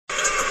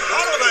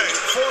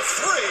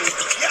for 3.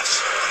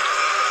 Yes.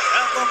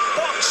 And the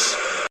Bucks.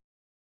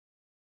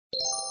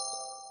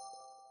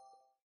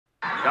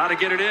 Got to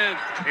get it in.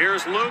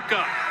 Here's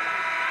Luka.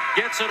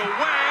 Gets it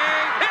away.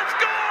 It's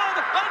good!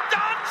 A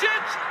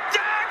Doncic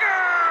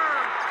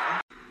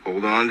dagger!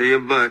 Hold on to your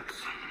butts.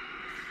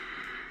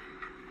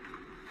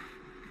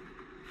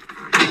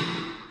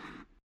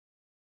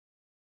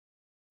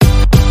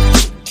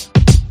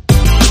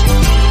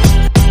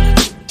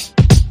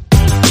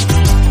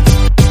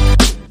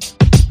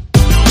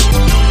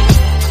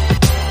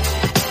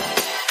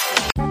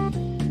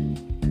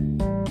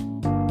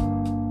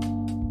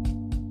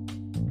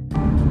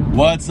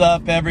 What's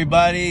up,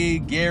 everybody?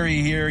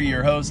 Gary here,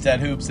 your host at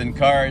Hoops and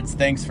Cards.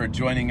 Thanks for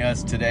joining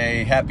us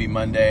today. Happy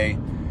Monday.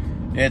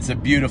 It's a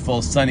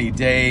beautiful sunny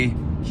day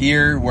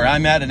here where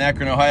I'm at in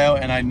Akron, Ohio,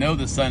 and I know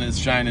the sun is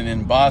shining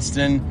in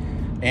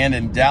Boston and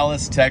in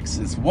Dallas,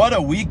 Texas. What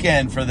a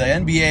weekend for the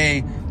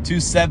NBA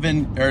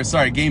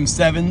Game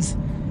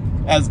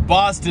 7s, as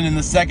Boston in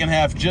the second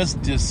half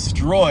just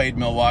destroyed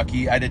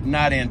Milwaukee. I did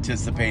not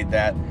anticipate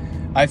that.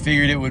 I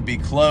figured it would be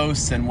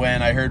close, and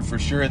when I heard for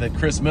sure that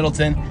Chris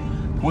Middleton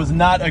was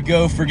not a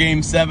go for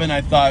Game 7,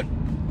 I thought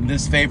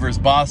this favors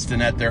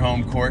Boston at their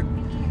home court.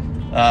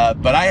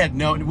 But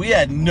we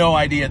had no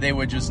idea they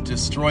would just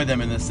destroy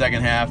them in the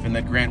second half, and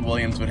that Grant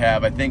Williams would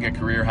have, I think, a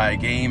career-high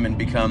game and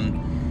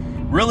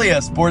become really a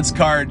sports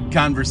card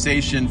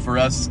conversation for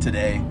us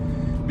today.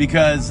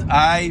 Because in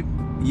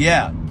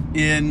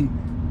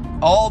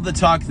all the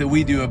talk that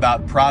we do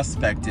about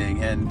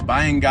prospecting and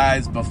buying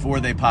guys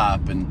before they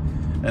pop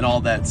and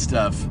all that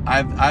stuff,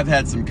 I've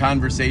had some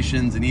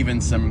conversations and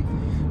even some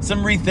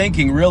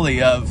rethinking,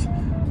 really, of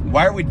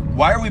why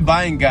are we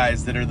buying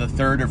guys that are the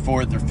third or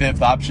fourth or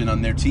fifth option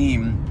on their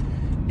team.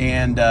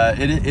 And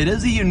it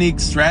is a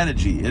unique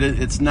strategy.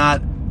 It's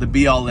not the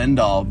be-all,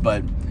 end-all,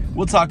 but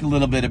we'll talk a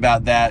little bit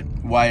about that,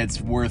 why it's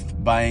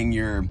worth buying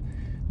your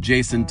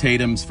Jason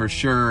Tatums for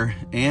sure,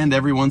 and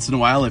every once in a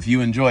while, if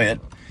you enjoy it,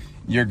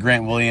 your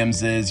Grant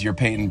Williamses, your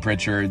Peyton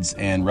Pritchards,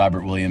 and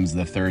Robert Williams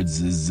the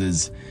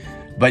third's.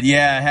 But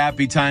yeah,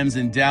 happy times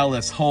in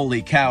Dallas.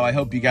 Holy cow, I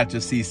hope you got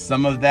to see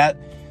some of that.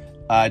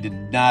 I did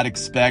not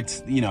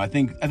expect, I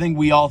think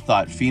we all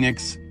thought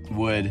Phoenix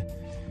would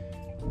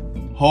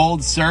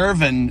hold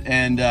serve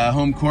and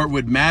home court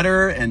would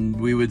matter, and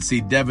we would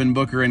see Devin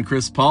Booker and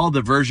Chris Paul,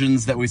 the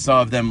versions that we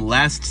saw of them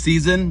last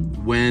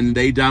season when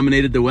they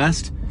dominated the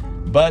West.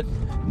 But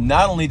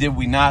not only did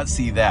we not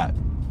see that,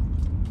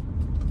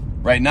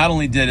 right? Not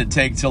only did it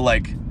take till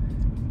like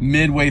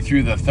midway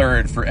through the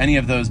third for any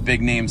of those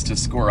big names to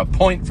score a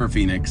point for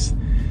Phoenix,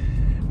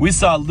 we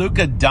saw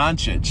Luka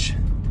Doncic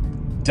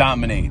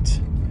dominate.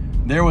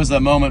 There was a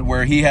moment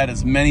where he had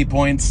as many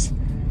points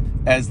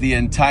as the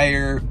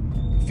entire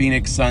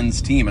Phoenix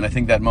Suns team, and I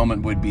think that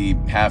moment would be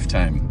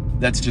halftime.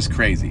 That's just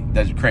crazy.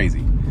 That's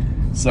crazy.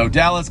 So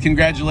Dallas,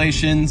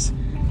 congratulations.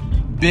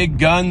 Big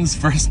guns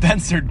for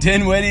Spencer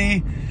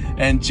Dinwiddie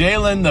and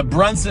Jalen, the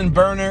Brunson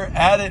burner,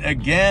 at it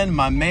again.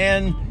 My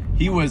man,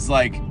 he was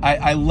like,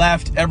 I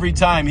laughed every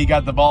time he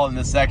got the ball in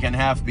the second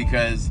half,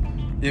 because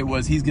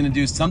he's going to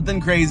do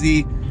something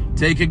crazy,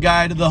 take a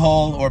guy to the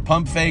hole or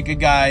pump fake a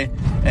guy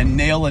and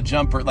nail a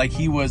jumper. Like,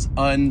 he was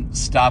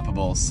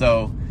unstoppable.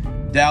 So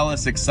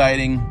Dallas,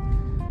 exciting.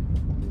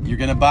 You're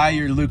going to buy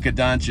your Luka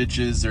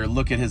Doncic's or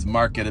look at his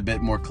market a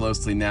bit more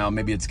closely now.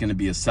 Maybe it's going to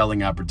be a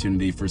selling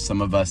opportunity for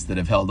some of us that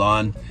have held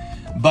on.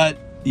 But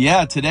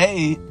yeah,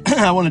 today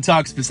I want to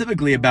talk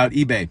specifically about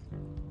eBay.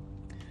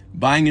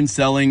 Buying and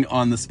selling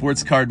on the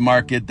sports card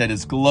market that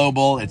is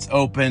global. It's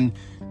open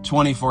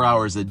 24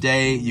 hours a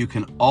day. You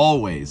can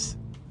always,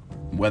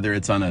 whether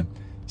it's on a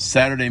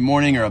Saturday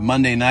morning or a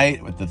Monday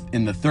night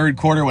in the third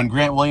quarter when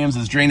Grant Williams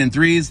is draining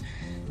threes,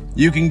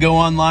 you can go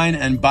online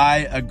and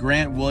buy a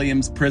Grant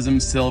Williams Prism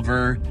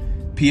Silver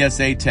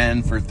PSA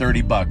 10 for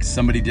 $30.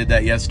 Somebody did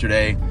that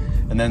yesterday,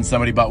 and then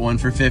somebody bought one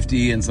for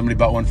 $50, and somebody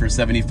bought one for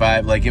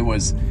 $75. Like, it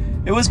was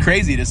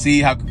crazy to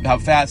see how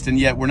fast, and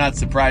yet we're not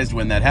surprised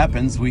when that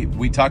happens.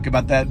 We talk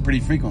about that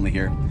pretty frequently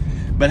here.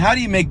 But how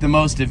do you make the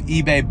most of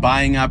eBay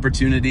buying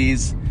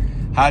opportunities?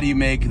 How do you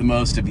make the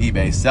most of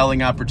eBay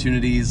selling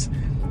opportunities?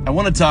 I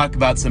want to talk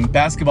about some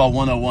basketball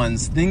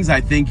 101s, things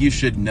I think you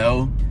should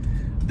know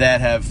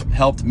that have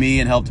helped me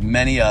and helped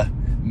many an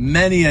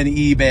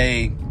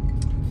eBay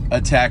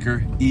attacker,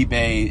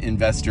 eBay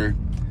investor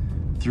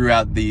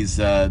throughout these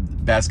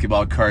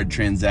basketball card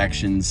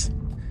transactions.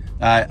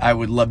 I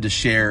would love to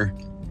share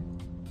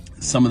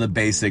some of the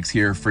basics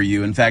here for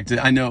you. In fact,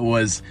 I know it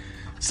was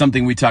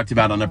something we talked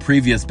about on a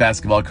previous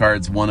Basketball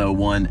Cards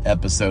 101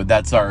 episode.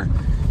 That's our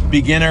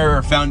beginner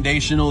or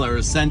foundational or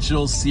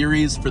essential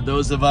series for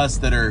those of us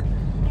that are,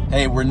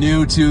 hey, we're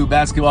new to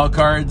basketball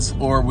cards,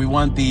 or we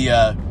want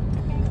the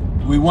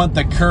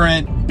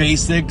current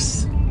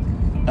basics,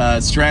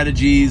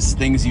 strategies,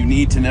 things you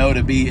need to know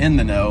to be in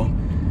the know.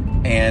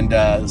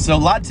 And so a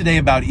lot today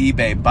about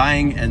eBay,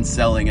 buying and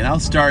selling. And I'll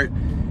start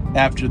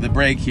after the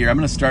break here. I'm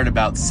going to start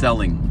about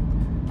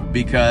selling,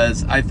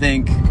 because I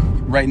think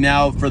right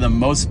now, for the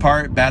most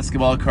part,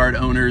 basketball card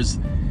owners,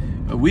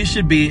 we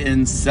should be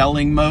in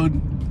selling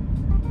mode,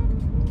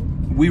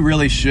 we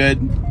really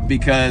should,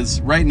 because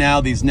right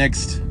now, these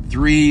next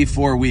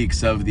 3-4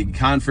 weeks of the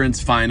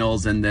conference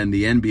finals and then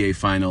the NBA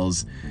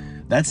finals,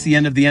 that's the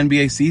end of the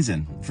NBA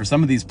season. For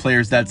some of these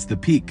players, that's the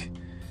peak,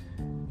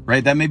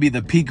 right? That may be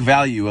the peak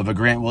value of a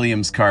Grant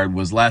Williams card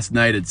was last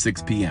night at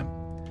 6 p.m.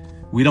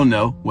 We don't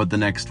know what the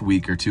next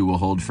week or two will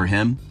hold for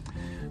him.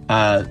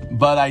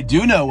 But I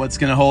do know what's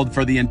going to hold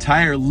for the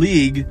entire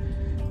league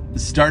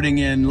starting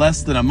in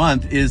less than a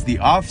month is the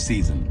off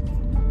season.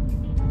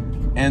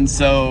 And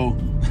so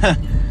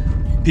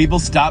people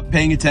stop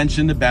paying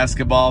attention to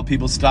basketball.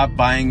 People stop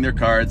buying their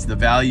cards. The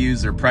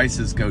values or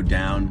prices go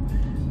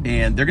down,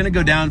 and they're going to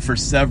go down for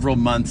several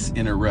months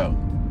in a row.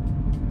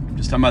 I'm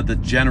just talking about the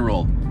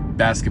general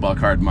basketball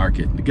card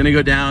market. They're going to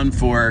go down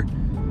for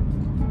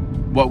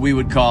what we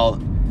would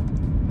call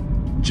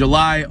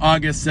July,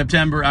 August,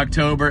 September,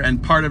 October,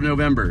 and part of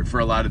November for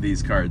a lot of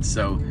these cards.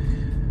 So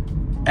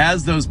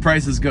as those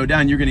prices go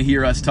down, you're going to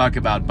hear us talk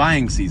about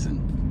buying season.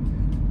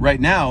 Right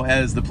now,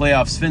 as the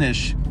playoffs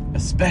finish,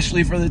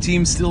 especially for the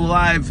teams still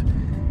alive,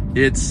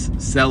 it's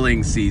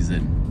selling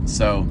season.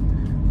 So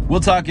we'll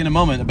talk in a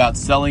moment about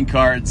selling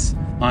cards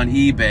on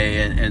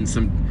eBay and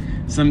some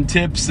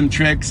tips, some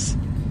tricks.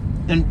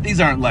 And these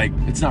aren't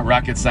it's not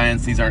rocket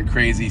science. These aren't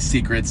crazy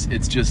secrets.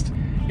 It's just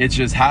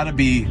how to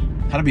be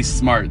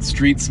smart,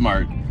 street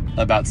smart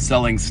about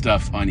selling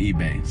stuff on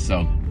eBay.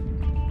 So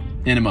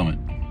in a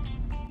moment.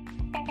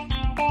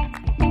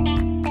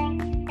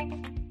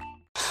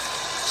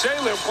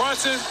 Jalen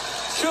Brunson,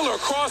 killer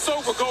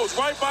crossover, goes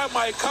right by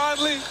Mike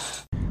Conley.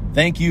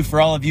 Thank you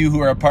for all of you who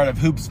are a part of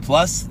Hoops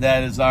Plus.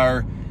 That is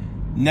our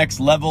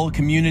next level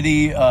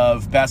community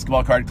of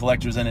basketball card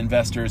collectors and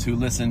investors who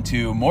listen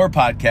to more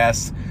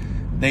podcasts.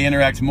 They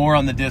interact more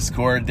on the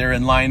Discord. They're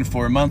in line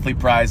for monthly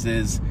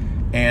prizes,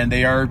 and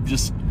they are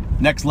just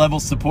next level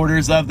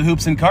supporters of the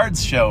Hoops and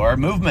Cards show, our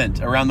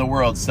movement around the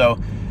world. So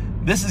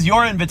this is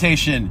your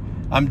invitation.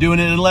 I'm doing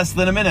it in less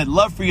than a minute.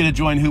 Love for you to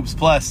join Hoops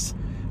Plus.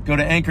 Go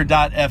to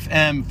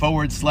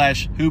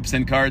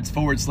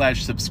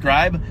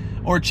anchor.fm/hoopsandcards/subscribe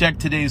or check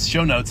today's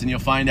show notes and you'll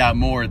find out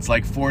more. It's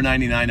like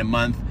 $4.99 a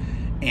month.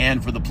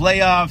 And for the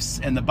playoffs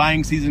and the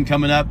buying season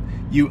coming up,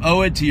 you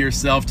owe it to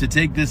yourself to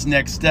take this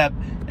next step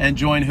and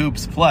join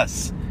Hoops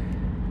Plus.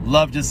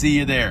 Love to see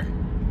you there.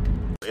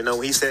 You know,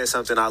 when he says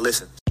something, I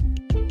listen.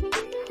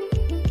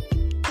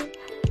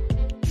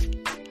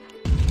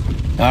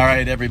 All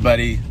right,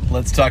 everybody,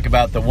 let's talk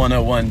about the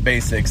 101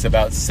 basics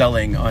about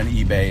selling on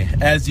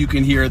eBay. As you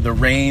can hear, the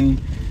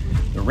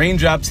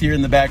raindrops here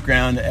in the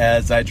background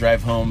as I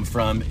drive home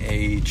from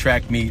a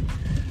track meet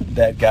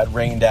that got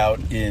rained out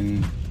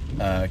in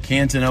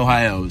Canton,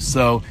 Ohio.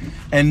 So,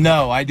 and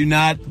no, I do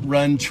not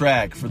run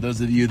track. For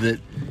those of you that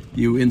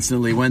you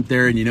instantly went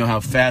there and you know how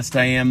fast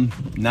I am,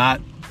 no,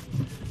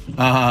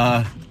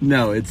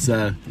 it's,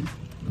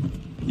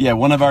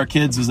 one of our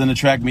kids was in a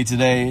track meet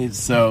today,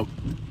 so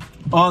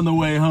on the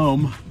way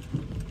home,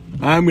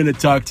 I'm going to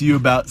talk to you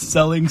about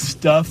selling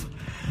stuff.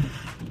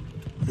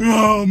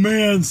 Oh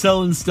man,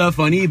 selling stuff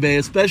on eBay,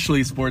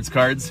 especially sports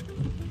cards,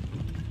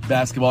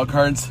 basketball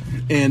cards.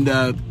 And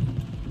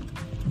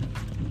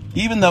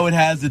even though it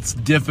has its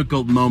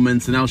difficult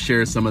moments, and I'll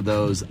share some of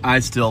those, I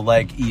still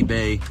like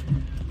eBay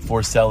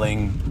for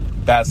selling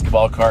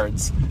basketball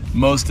cards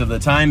most of the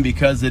time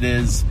because it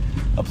is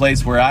a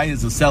place where I,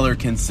 as a seller,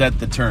 can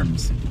set the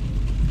terms.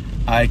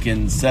 I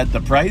can set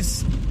the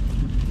price.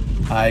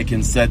 I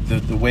can set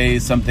the way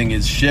something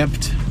is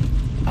shipped.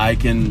 I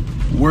can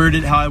word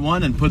it how I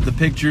want and put the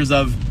pictures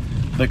of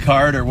the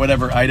card or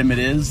whatever item it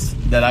is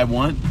that I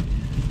want.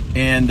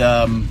 And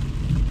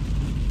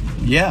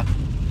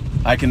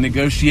I can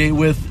negotiate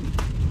with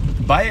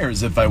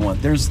buyers if I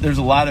want. There's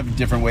a lot of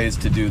different ways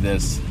to do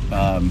this.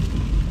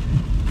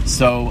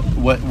 So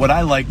what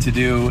I like to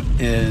do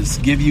is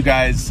give you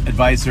guys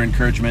advice or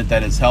encouragement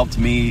that has helped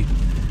me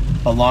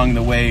along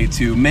the way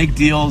to make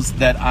deals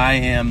that I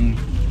am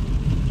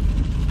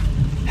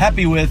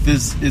happy with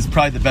is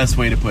probably the best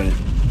way to put it.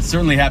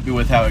 Certainly happy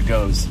with how it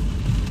goes.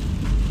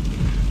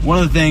 One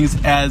of the things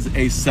as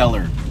a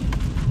seller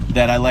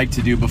that I like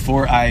to do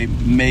before I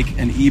make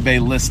an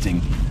eBay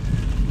listing,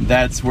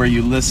 that's where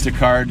you list a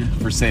card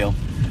for sale.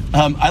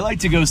 I like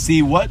to go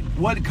see what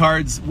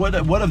cards, what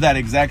of that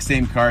exact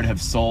same card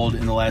have sold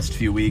in the last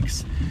few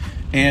weeks,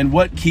 and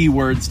what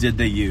keywords did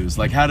they use?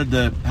 Like how did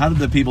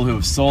the people who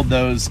have sold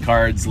those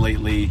cards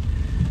lately,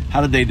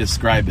 how did they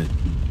describe it?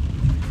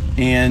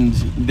 And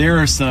there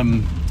are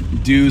some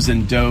do's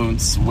and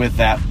don'ts with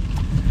that.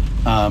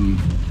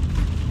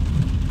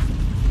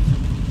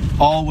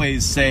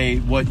 Always say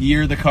what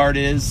year the card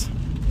is,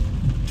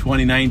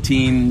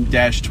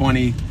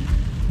 2019-20.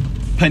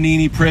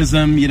 Panini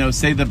Prism,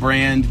 say the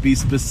brand, be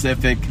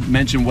specific,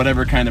 mention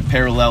whatever kind of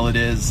parallel it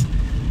is.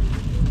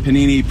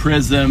 Panini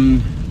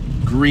Prism,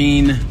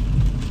 green,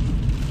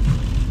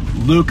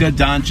 Luka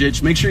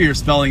Doncic. Make sure you're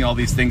spelling all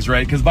these things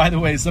right, because by the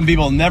way, some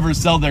people never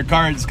sell their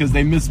cards because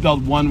they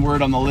misspelled one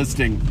word on the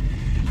listing,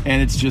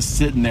 and it's just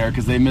sitting there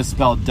because they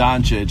misspelled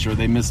Doncic or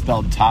they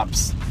misspelled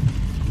Tops.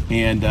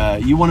 And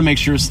you want to make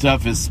sure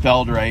stuff is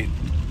spelled right.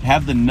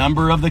 Have the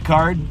number of the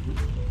card,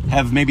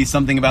 have maybe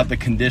something about the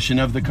condition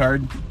of the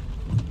card.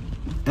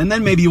 And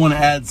then maybe you want to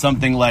add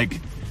something like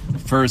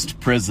first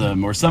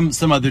prism or some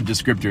other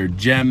descriptor,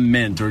 gem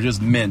mint or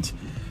just mint,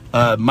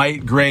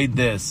 might grade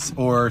this,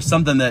 or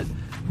something that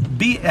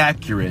be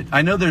accurate.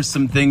 I know there's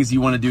some things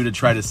you want to do to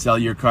try to sell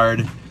your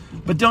card,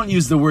 but don't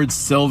use the word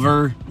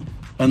silver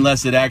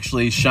unless it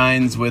actually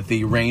shines with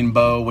the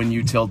rainbow when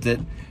you tilt it.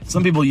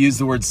 Some people use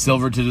the word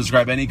silver to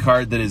describe any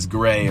card that is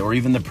gray, or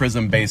even the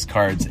prism-based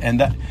cards.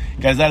 And that,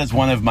 guys, that is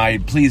one of my,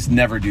 please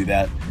never do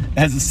that.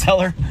 As a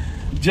seller,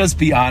 just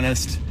be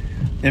honest.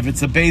 If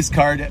it's a base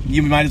card,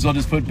 you might as well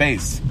just put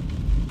base.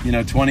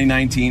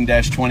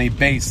 2019-20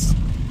 base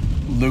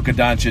Luka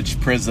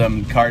Doncic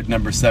Prism card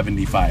number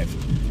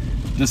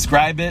 75.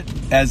 Describe it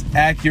as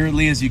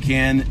accurately as you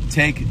can.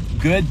 Take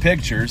good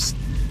pictures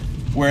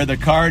where the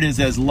card is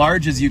as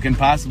large as you can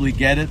possibly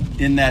get it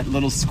in that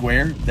little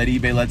square that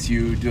eBay lets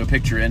you do a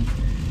picture in.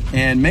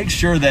 And make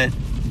sure that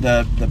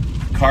the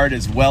card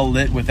is well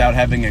lit without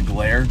having a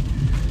glare.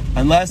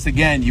 Unless,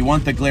 again, you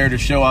want the glare to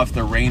show off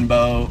the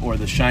rainbow or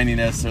the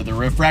shininess or the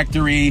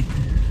refractory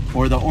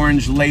or the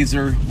orange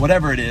laser,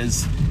 whatever it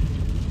is.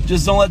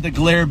 Just don't let the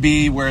glare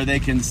be where they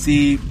can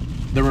see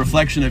the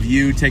reflection of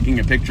you taking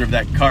a picture of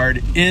that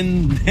card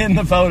in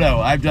the photo.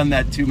 I've done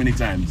that too many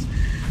times.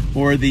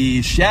 Or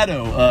the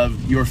shadow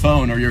of your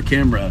phone or your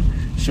camera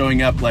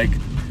showing up, like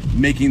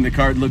making the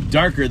card look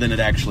darker than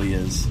it actually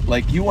is.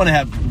 Like, you want to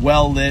have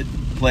well-lit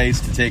place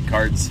to take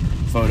cards,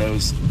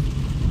 photos.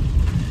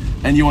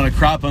 And you want to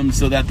crop them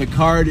so that the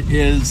card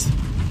is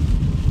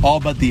all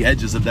but the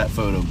edges of that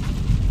photo.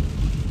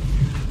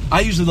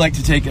 I usually like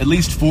to take at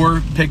least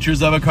 4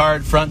 pictures of a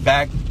card, front,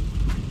 back,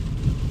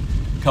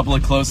 a couple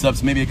of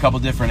close-ups, maybe a couple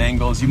different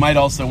angles. You might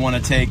also want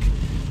to take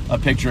a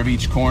picture of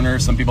each corner.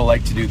 Some people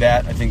like to do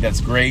that. I think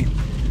that's great.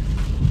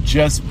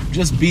 Just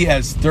be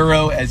as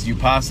thorough as you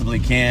possibly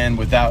can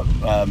without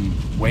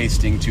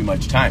wasting too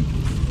much time,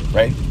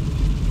 right?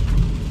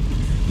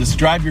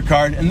 Describe your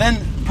card, and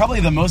then probably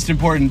the most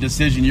important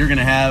decision you're going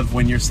to have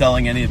when you're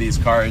selling any of these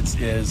cards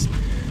is,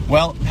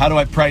 well, how do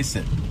I price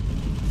it,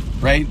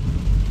 right?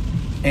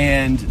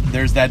 And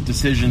there's that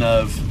decision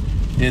of,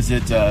 is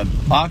it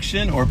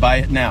auction or buy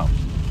it now?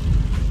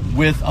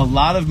 With a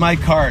lot of my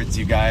cards,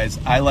 you guys,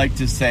 I like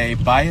to say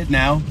buy it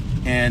now,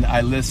 and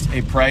I list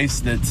a price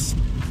that's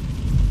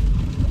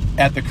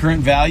at the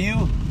current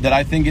value that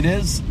I think it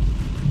is,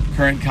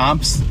 current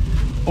comps,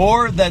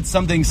 or that's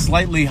something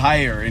slightly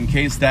higher in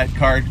case that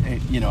card,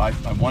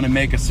 I want to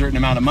make a certain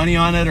amount of money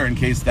on it, or in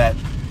case that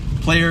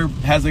player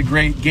has a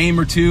great game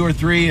or 2 or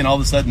 3 and all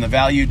of a sudden the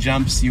value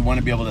jumps. You want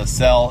to be able to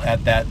sell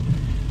at that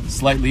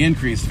slightly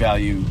increased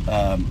value,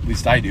 at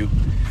least I do.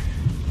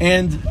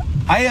 And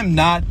I am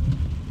not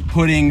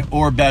putting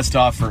or best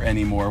offer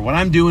anymore. What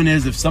I'm doing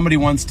is, if somebody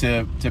wants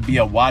to be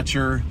a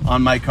watcher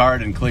on my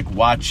card and click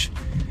watch,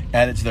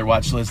 add it to their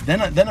watch list,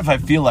 then if I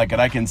feel like it,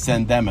 I can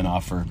send them an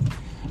offer.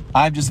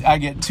 I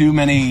get too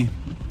many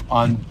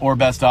on or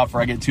best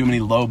offer. I get too many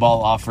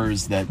lowball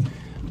offers that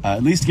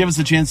at least give us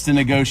a chance to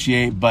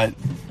negotiate, but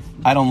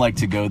I don't like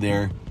to go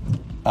there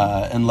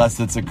unless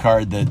it's a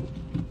card that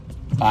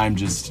I'm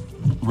just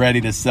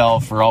ready to sell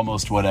for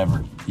almost whatever.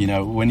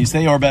 When you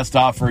say or best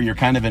offer, you're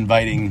kind of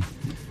inviting,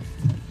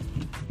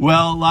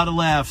 well, a lot of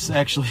laughs,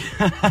 actually.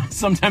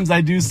 Sometimes I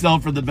do sell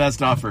for the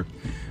best offer.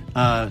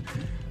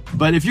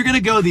 But if you're going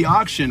to go the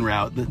auction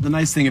route, the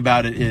nice thing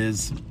about it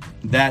is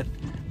that,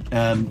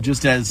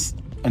 just as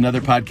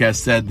another podcast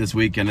said this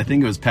weekend, I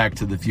think it was Pack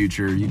to the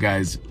Future, you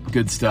guys,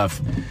 good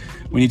stuff.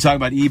 When you talk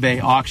about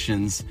eBay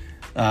auctions,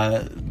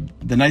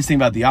 the nice thing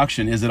about the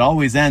auction is it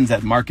always ends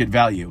at market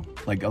value,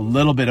 like a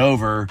little bit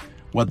over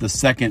what the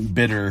second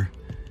bidder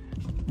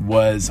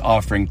was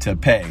offering to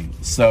pay.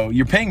 So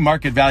you're paying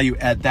market value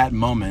at that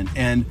moment,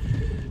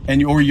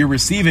 or you're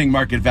receiving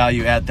market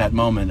value at that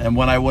moment. And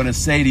what I want to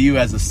say to you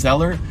as a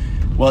seller,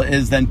 well,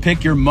 is then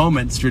pick your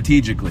moment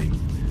strategically.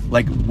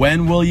 Like,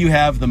 when will you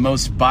have the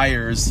most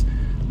buyers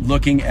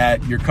looking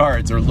at your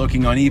cards or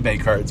looking on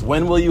eBay cards?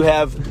 When will you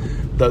have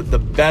the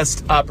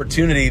best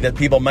opportunity that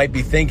people might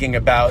be thinking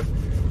about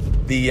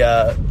the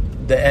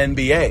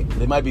NBA?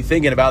 They might be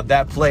thinking about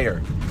that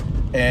player.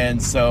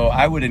 And so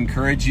I would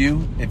encourage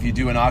you, if you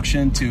do an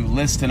auction, to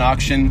list an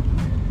auction.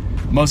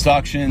 Most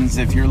auctions,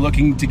 if you're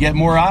looking to get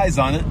more eyes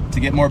on it,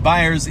 to get more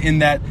buyers in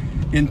that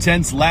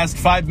intense last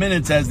 5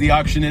 minutes as the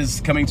auction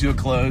is coming to a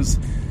close,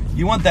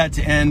 you want that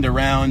to end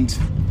around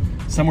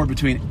somewhere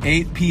between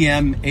 8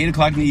 p.m., 8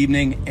 o'clock in the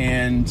evening,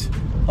 and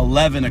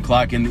 11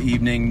 o'clock in the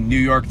evening, New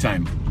York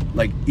time,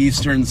 like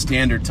Eastern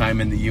Standard Time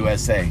in the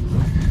USA.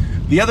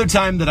 The other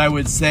time that I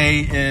would say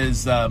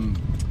is,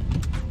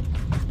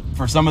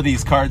 for some of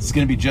these cards, it's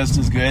going to be just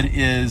as good,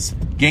 is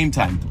game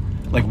time.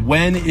 Like,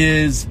 when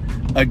is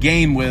a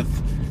game with,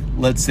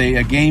 let's say,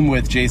 a game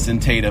with Jason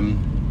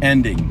Tatum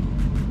ending?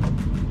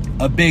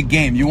 A big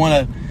game. You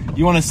want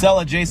to sell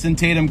a Jason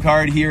Tatum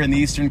card here in the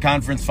Eastern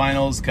Conference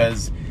Finals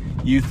because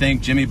you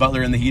think Jimmy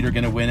Butler and the Heat are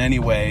going to win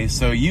anyway.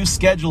 So you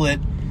schedule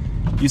it.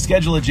 You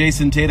schedule a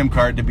Jason Tatum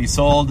card to be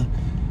sold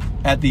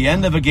at the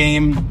end of a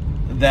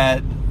game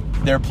that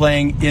they're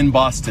playing in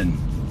Boston.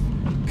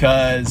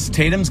 because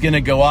Tatum's going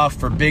to go off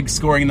for big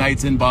scoring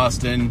nights in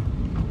Boston.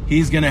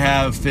 He's going to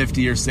have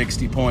 50 or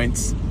 60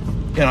 points.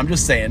 I'm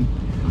just saying.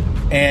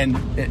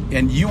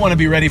 And you want to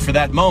be ready for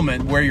that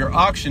moment where your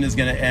auction is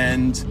going to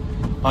end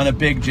on a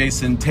big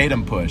Jason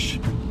Tatum push.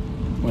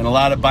 When a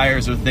lot of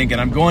buyers are thinking,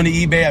 I'm going to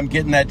eBay, I'm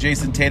getting that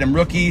Jason Tatum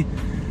rookie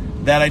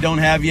that I don't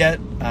have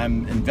yet.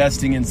 I'm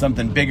investing in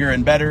something bigger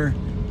and better.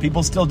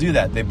 People still do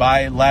that. They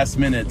buy last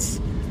minutes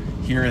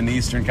here in the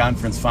Eastern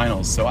Conference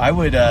Finals. So I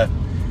would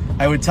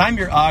time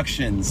your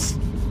auctions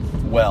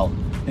well.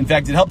 In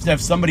fact, it helps to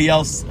have somebody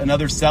else,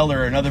 another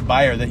seller, another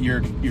buyer that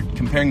you're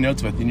comparing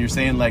notes with, and you're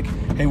saying like,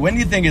 hey, when do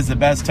you think is the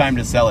best time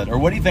to sell it? Or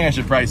what do you think I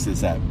should price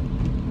this at?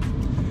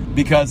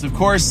 Because, of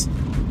course,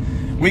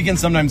 we can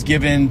sometimes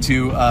give in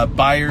to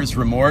buyer's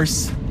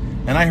remorse.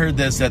 And I heard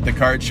this at the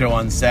card show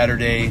on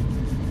Saturday.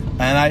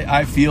 And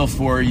I feel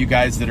for you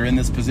guys that are in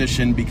this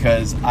position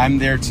because I'm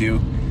there too.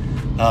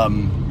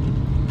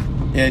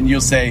 And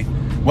you'll say,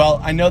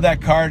 well, I know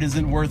that card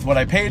isn't worth what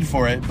I paid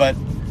for it, but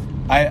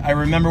I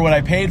remember what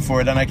I paid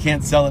for it and I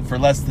can't sell it for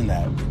less than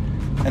that.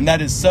 And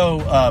that is so,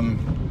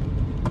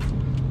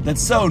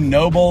 that's so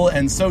noble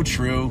and so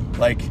true.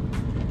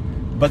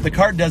 But the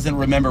card doesn't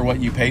remember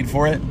what you paid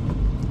for it.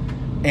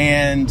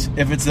 And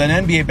if it's an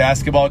NBA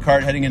basketball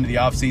card heading into the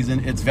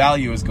offseason, its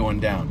value is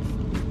going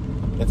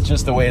down. That's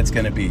just the way it's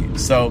going to be.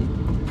 So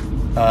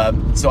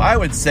I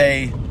would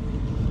say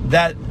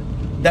that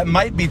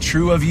might be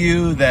true of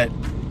you, that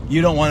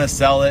you don't want to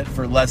sell it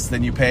for less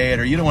than you pay it,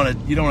 or you don't want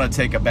to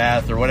take a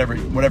bath, or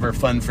whatever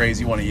fun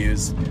phrase you want to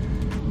use.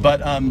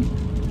 But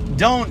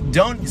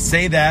don't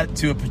say that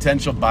to a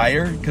potential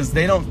buyer, because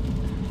they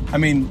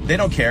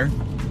don't care.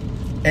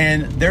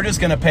 And they're just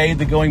going to pay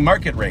the going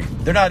market rate.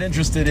 They're not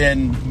interested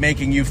in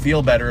making you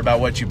feel better about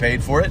what you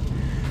paid for it,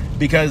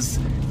 because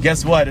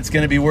guess what? It's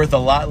going to be worth a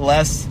lot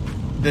less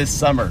this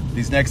summer.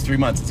 These next 3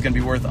 months, it's going to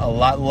be worth a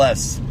lot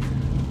less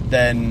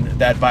than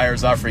that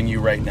buyer's offering you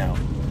right now.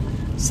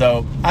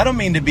 So I don't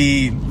mean to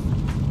be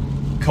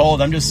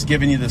cold. I'm just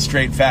giving you the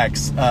straight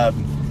facts.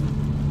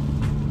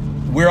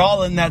 We're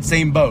all in that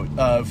same boat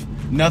of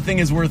nothing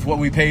is worth what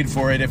we paid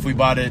for it if we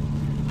bought it,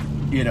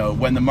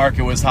 when the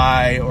market was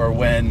high or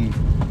when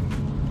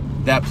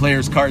that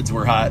player's cards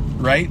were hot,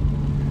 right?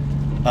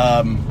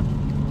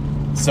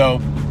 So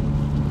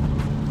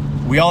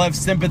we all have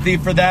sympathy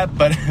for that,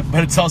 but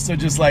it's also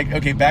just like,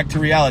 okay, back to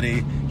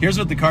reality. Here's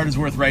what the card is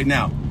worth right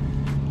now.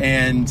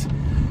 And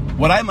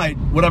what I might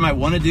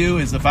want to do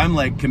is, if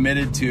I'm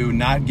committed to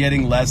not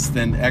getting less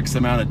than X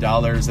amount of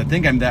dollars, I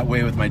think I'm that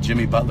way with my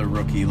Jimmy Butler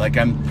rookie.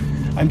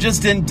 I'm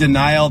just in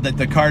denial that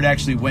the card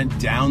actually went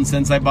down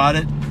since I bought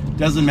it.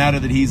 Doesn't matter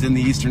that he's in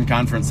the Eastern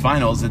Conference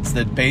Finals. It's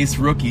that base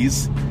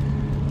rookies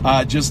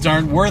just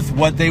aren't worth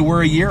what they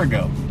were a year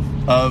ago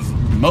of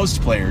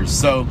most players.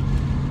 So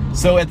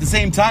at the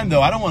same time,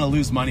 though, I don't want to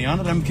lose money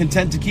on it. I'm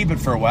content to keep it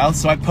for a while.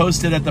 So I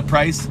post it at the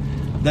price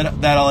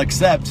that I'll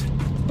accept.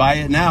 Buy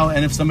it now,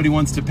 and if somebody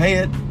wants to pay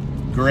it,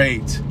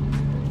 great.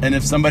 And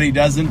if somebody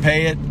doesn't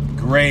pay it,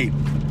 great.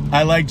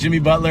 I like Jimmy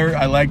Butler.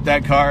 I like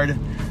that card.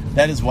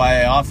 That is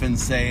why I often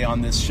say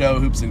on this show,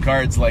 Hoops and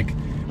Cards,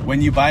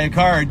 when you buy a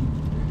card,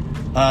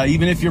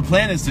 even if your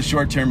plan is to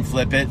short-term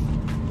flip it,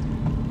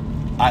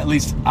 at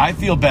least I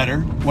feel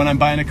better when I'm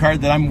buying a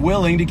card that I'm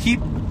willing to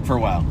keep for a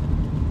while.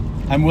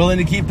 I'm willing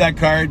to keep that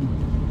card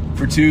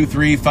for 2,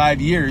 3,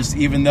 5 years,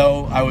 even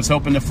though I was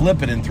hoping to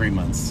flip it in 3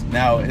 months.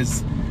 Now,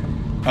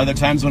 are there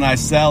times when I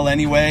sell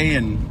anyway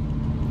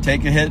and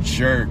take a hit?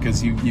 Sure,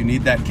 because you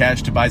need that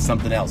cash to buy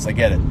something else. I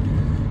get it.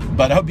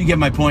 But I hope you get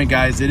my point,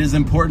 guys. It is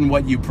important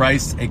what you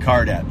price a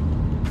card at.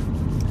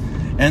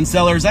 And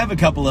sellers, I have a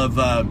couple of,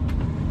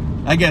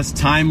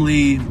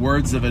 timely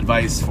words of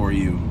advice for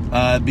you.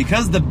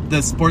 Because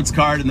the sports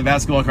card and the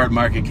basketball card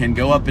market can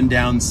go up and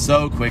down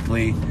so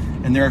quickly,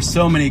 and there are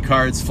so many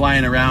cards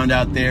flying around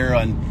out there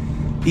on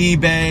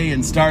eBay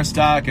and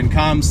StarStock and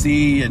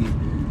ComC and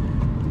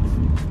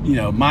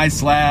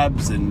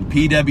MySlabs and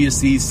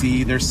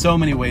PWCC. There's so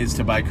many ways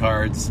to buy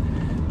cards.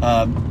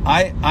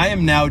 I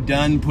am now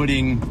done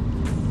putting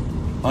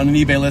on an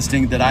eBay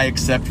listing that I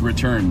accept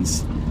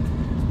returns.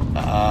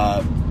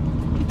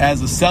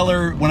 As a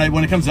seller,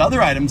 when it comes to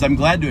other items, I'm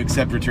glad to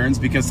accept returns,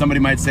 because somebody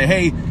might say,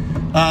 hey,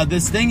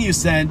 this thing you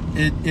sent,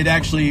 it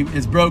actually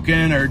is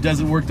broken, or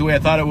doesn't work the way I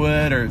thought it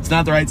would, or it's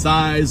not the right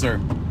size, or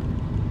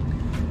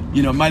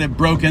it might have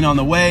broken on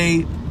the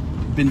way,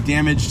 been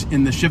damaged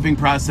in the shipping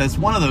process,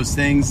 one of those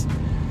things.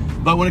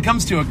 But when it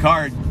comes to a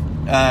card,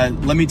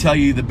 let me tell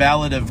you the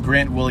Ballad of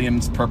Grant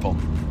Williams Purple.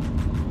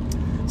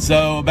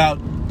 So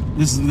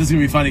this is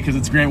gonna be funny because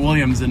it's Grant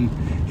Williams and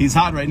he's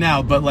hot right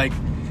now, but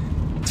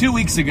 2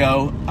 weeks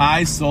ago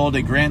I sold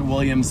a Grant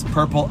Williams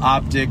Purple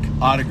Optic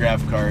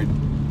autograph card,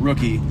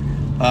 rookie.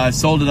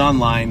 Sold it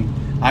online.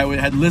 I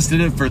had listed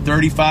it for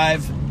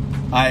 $35.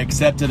 I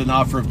accepted an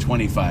offer of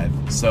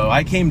 $25. So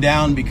I came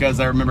down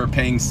because I remember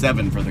paying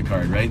 $7 for the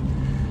card, right?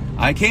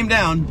 I came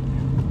down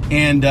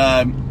and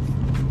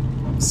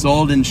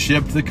sold and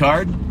shipped the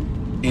card.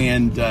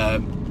 And,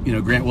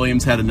 Grant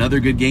Williams had another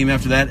good game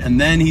after that. And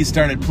then he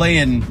started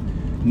playing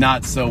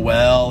not so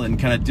well and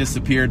kind of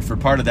disappeared for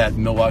part of that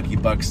Milwaukee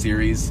Bucks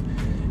series.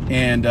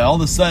 And all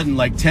of a sudden,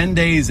 like 10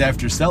 days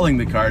after selling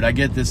the card, I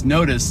get this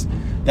notice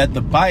that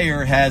the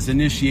buyer has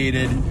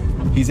initiated,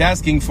 he's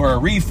asking for a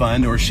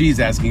refund, or she's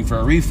asking for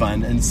a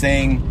refund, and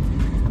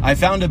saying, I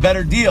found a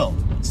better deal,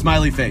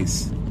 smiley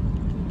face.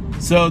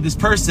 So this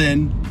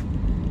person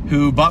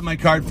who bought my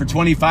card for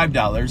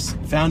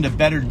 $25 found a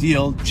better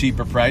deal,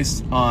 cheaper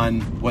price,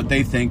 on what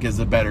they think is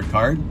a better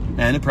card,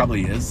 and it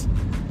probably is.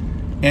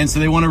 And so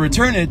they want to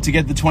return it to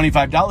get the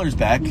 $25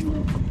 back.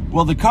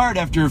 Well, the card,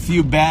 after a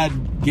few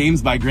bad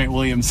games by Grant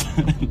Williams,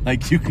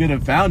 like, you could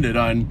have found it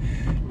on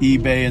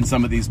eBay and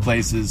some of these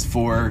places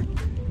for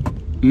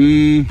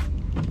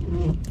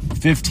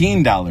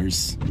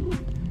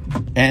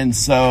 $15. And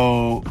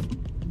so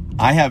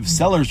I have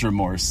seller's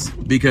remorse,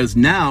 because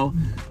now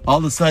all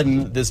of a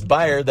sudden this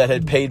buyer that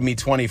had paid me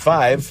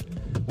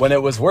 $25 when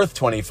it was worth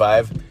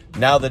 $25,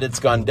 now that it's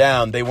gone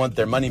down, they want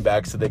their money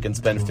back so they can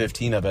spend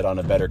 $15 of it on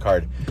a better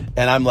card.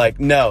 And I'm like,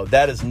 no,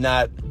 that is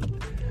not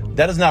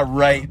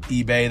right,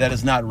 eBay. That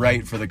is not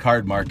right for the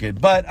card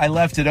market. But I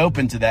left it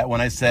open to that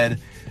when I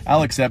said,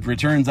 I'll accept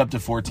returns up to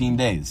 14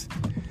 days.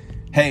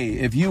 Hey,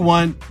 if you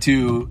want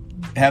to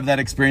have that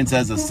experience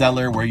as a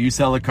seller where you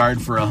sell a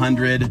card for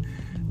 $100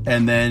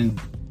 and then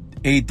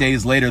 8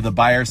 days later the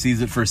buyer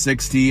sees it for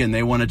 $60 and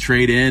they want to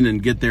trade in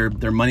and get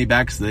their money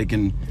back so they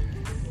can,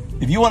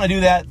 if you want to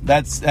do that,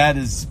 that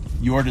is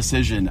your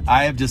decision.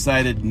 I have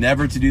decided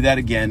never to do that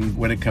again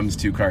when it comes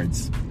to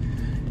cards.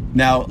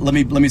 Now, let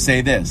me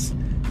say this.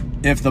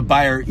 If the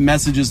buyer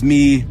messages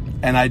me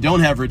and I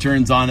don't have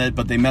returns on it,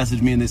 but they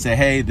message me and they say,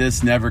 hey,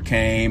 this never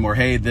came, or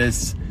hey,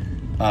 this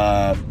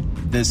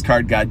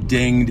card got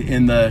dinged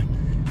in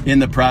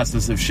the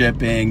process of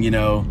shipping,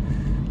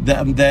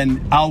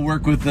 then I'll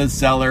work with the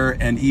seller,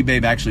 and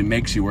eBay actually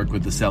makes you work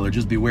with the seller.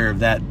 Just beware of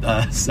that,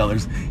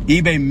 sellers.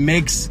 eBay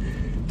makes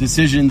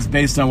decisions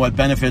based on what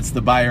benefits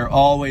the buyer,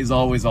 always,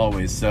 always,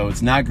 always. So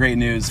it's not great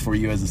news for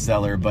you as a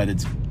seller, but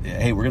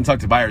hey, we're going to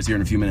talk to buyers here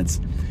in a few minutes.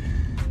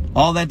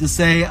 All that to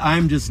say,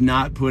 I'm just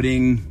not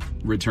putting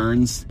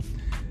returns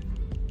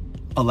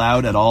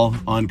allowed at all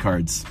on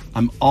cards.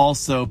 I'm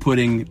also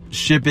putting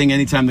shipping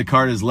anytime the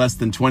card is less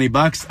than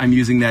 $20. I'm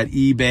using that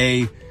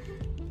eBay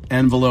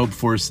envelope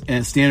for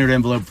standard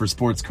envelope for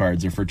sports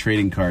cards or for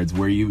trading cards,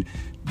 where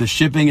the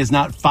shipping is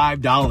not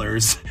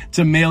 $5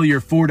 to mail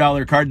your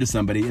 $4 card to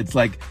somebody. It's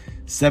like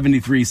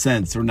 73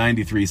 cents or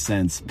 93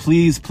 cents.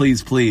 Please,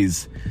 please,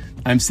 please.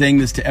 I'm saying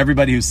this to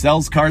everybody who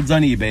sells cards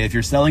on eBay. If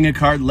you're selling a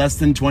card less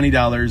than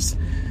 $20,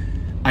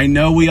 I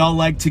know we all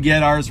like to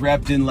get ours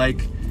wrapped in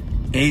like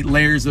 8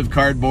 layers of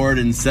cardboard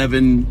and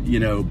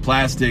 7,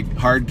 plastic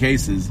hard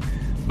cases.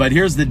 But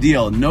here's the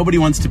deal. Nobody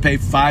wants to pay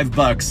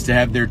 $5 to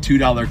have their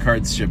 $2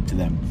 cards shipped to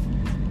them.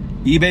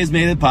 eBay's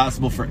made it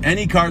possible for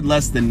any card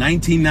less than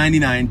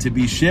 $19.99 to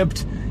be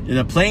shipped in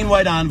a plain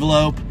white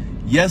envelope.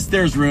 Yes,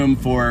 there's room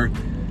for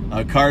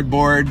a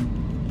cardboard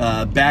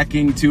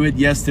backing to it.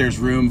 Yes, there's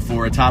room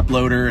for a top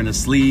loader and a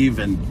sleeve,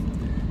 and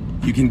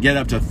you can get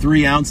up to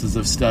 3 ounces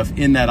of stuff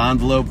in that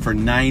envelope for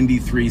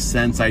 93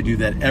 cents. I do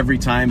that every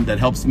time. That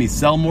helps me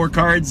sell more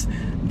cards.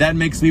 That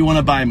makes me want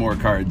to buy more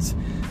cards.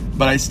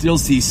 But I still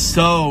see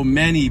so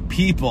many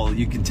people.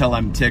 You can tell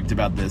I'm ticked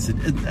about this.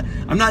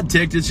 I'm not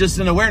ticked. It's just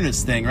an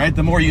awareness thing, right?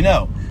 The more you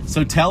know.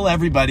 So tell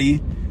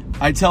everybody.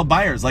 I tell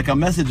buyers, like, I'll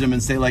message them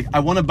and say, like, I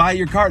want to buy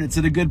your card. It's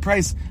at a good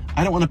price.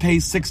 I don't want to pay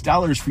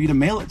 $6 for you to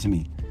mail it to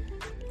me.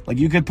 Like,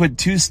 you could put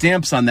 2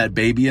 stamps on that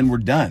baby and we're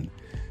done.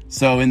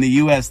 So in the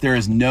U.S., there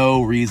is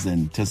no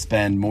reason to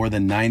spend more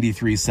than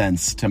 93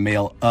 cents to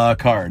mail a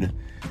card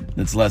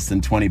that's less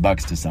than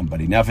 $20 to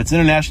somebody. Now, if it's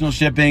international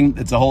shipping,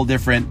 it's a whole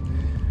different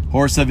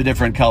horse of a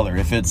different color.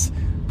 If it's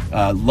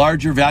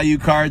larger value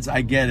cards,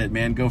 I get it,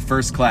 man. Go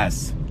first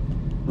class,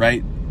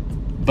 right?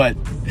 But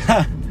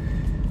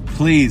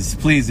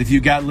please, if you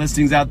got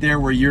listings out there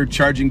where you're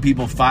charging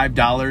people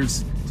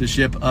 $5 to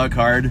ship a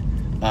card,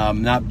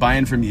 not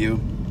buying from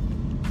you.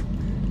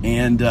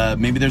 And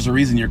maybe there's a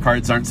reason your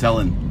cards aren't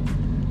selling.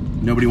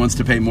 Nobody wants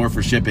to pay more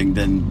for shipping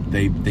than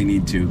they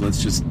need to.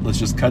 Let's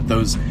just cut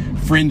those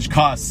fringe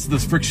costs,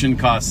 those friction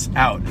costs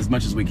out as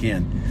much as we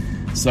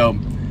can. So,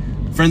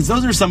 friends,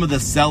 those are some of the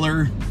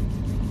seller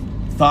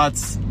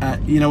thoughts.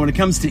 When it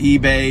comes to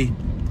eBay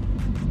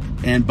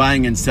and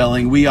buying and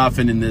selling, we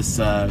often in this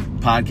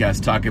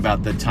podcast talk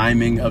about the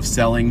timing of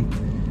selling.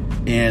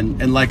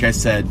 And like I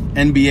said,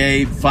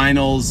 NBA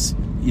finals,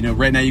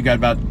 right now you got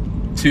about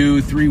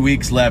 2-3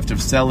 weeks left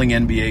of selling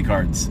NBA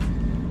cards,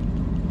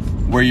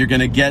 where you're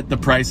going to get the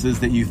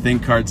prices that you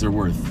think cards are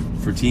worth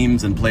for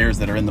teams and players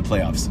that are in the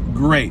playoffs.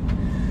 Great.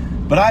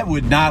 But I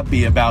would not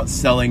be about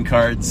selling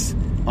cards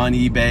on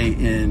eBay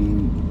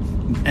in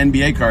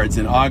NBA cards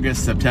in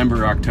August,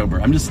 September, or October.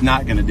 I'm just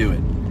not going to do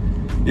it.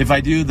 If I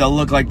do, they'll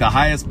look like the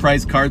highest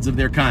priced cards of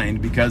their kind,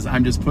 because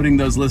I'm just putting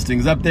those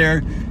listings up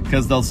there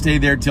because they'll stay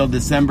there till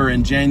December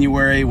and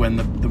January when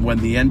the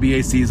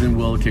NBA season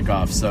will kick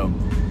off. So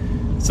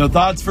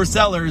thoughts for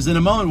sellers. In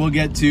a moment, we'll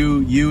get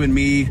to you and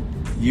me,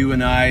 you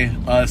and I,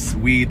 us,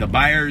 we, the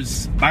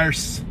buyers.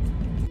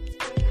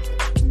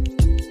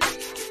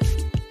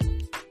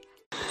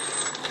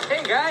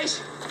 Hey,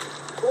 guys.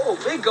 Oh,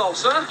 big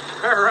gulps, huh?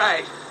 All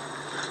right.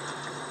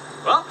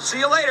 Well, see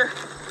you later.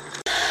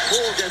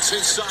 Poole gets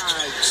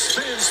inside.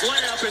 Spins.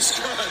 Layup is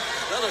good.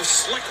 Another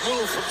slick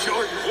move from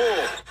Jordan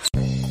Poole.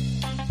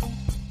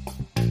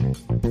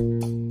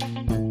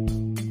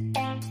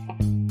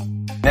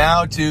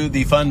 Now to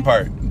the fun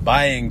part,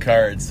 buying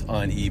cards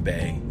on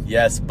eBay.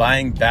 Yes,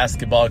 buying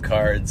basketball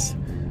cards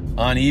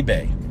on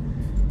eBay.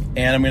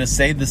 And I'm going to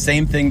say the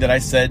same thing that I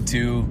said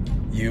to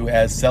you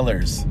as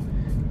sellers.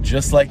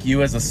 Just like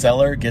you as a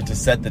seller get to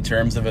set the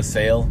terms of a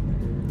sale,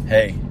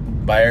 hey,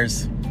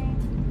 buyers,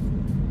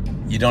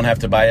 you don't have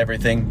to buy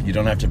everything. You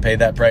don't have to pay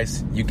that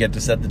price. You get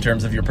to set the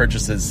terms of your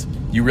purchases.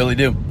 You really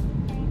do.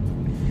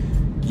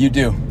 You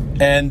do.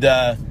 And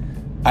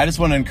I just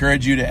want to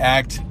encourage you to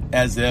act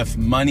as if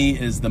money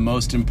is the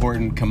most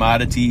important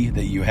commodity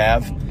that you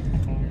have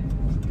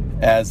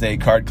as a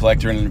card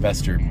collector and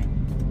investor.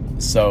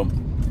 So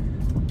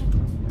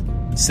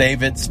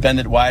save it, spend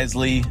it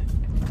wisely.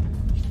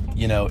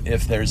 You know,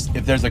 if there's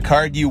a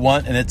card you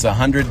want and it's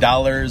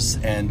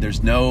 $100 and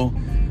there's no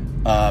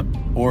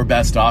or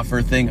best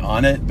offer thing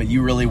on it, but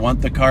you really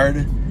want the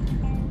card,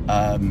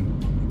 I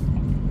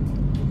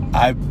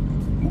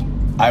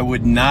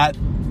would not,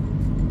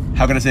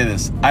 how can I say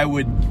this? I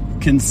would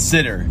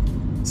consider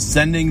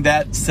sending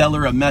that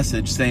seller a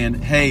message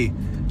saying, hey,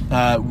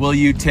 will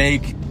you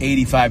take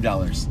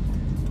 $85?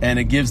 And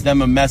it gives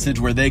them a message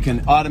where they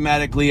can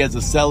automatically, as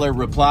a seller,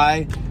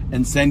 reply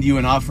and send you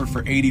an offer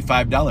for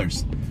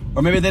 $85.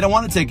 Or maybe they don't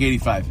want to take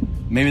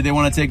 $85. Maybe they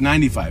want to take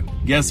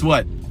 $95. Guess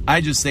what? I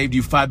just saved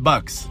you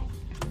 $5,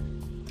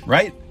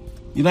 right?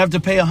 You don't have to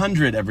pay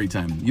 $100 every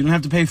time. You don't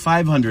have to pay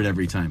 $500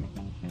 every time.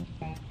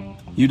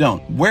 You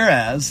don't.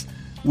 Whereas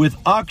with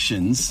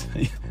auctions,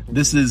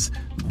 this is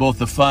both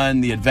the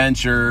fun, the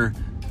adventure,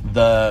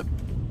 the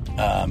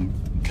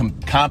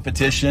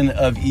competition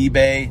of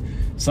eBay.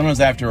 Sometimes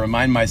I have to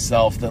remind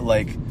myself that,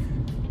 like,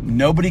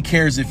 nobody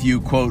cares if you,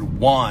 quote,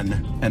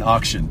 won an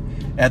auction.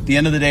 At the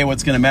end of the day,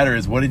 what's going to matter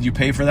is, what did you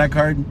pay for that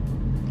card?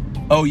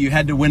 Oh, you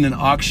had to win an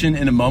auction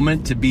in a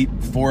moment to beat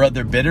 4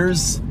 other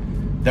bidders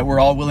that were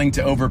all willing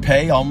to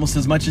overpay almost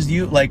as much as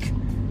you. Like,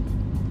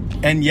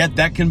 and yet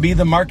that can be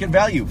the market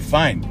value.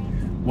 Fine.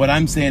 What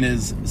I'm saying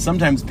is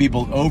sometimes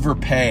people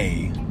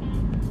overpay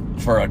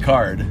for a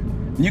card.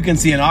 You can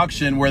see an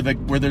auction where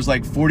there's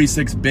like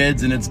 46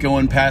 bids and it's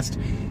going past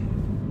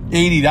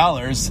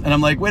 $80. And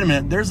I'm like, wait a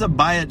minute, there's a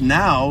buy it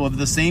now of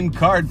the same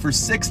card for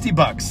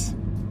 $60.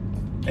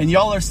 And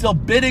y'all are still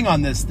bidding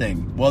on this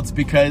thing. Well, it's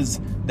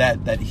because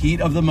that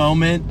heat of the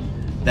moment,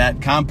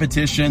 that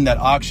competition, that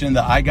auction,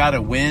 the I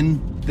gotta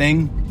win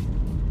thing,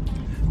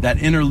 that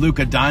inner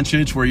Luka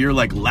Doncic where you're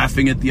like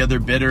laughing at the other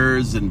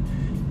bidders and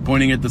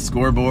pointing at the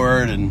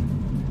scoreboard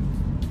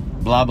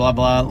and blah, blah,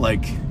 blah.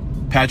 Like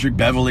Patrick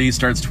Beverley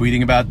starts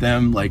tweeting about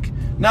them. Like,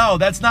 no,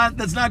 that's not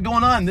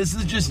going on. This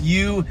is just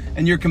you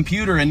and your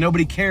computer and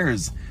nobody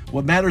cares.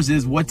 What matters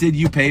is, what did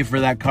you pay for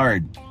that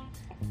card?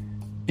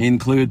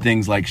 Include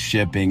things like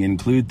shipping,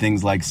 include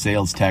things like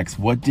sales tax.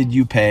 What did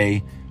you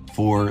pay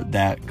for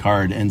that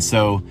card? And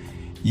so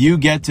you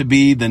get to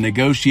be the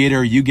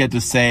negotiator. You get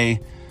to say,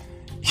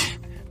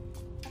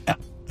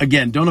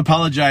 again, don't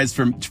apologize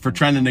for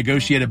trying to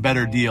negotiate a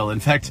better deal. In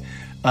fact,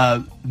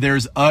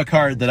 there's a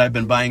card that I've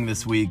been buying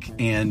this week,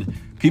 and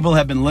people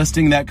have been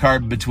listing that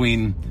card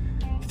between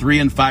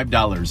 $3 and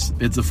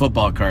 $5. It's a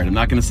football card. I'm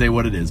not going to say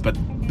what it is, but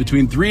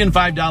between $3 and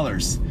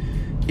 $5.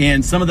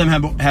 And some of them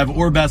have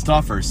or best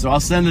offers. So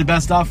I'll send a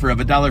best offer of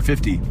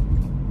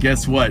 $1.50.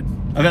 Guess what?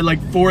 I've had like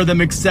 4 of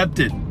them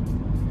accepted.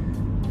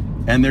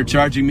 And they're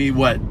charging me,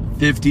 what,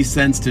 50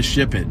 cents to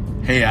ship it.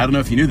 Hey, I don't know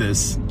if you knew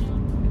this.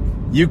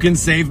 You can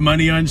save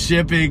money on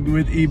shipping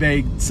with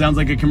eBay. Sounds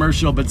like a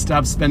commercial, but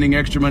stop spending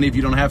extra money if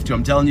you don't have to.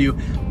 I'm telling you,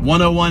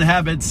 101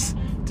 habits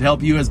to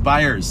help you as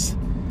buyers.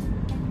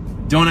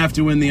 Don't have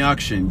to win the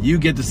auction. You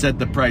get to set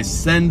the price.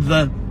 Send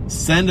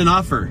an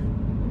offer.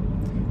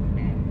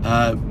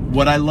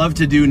 What I love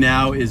to do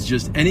now is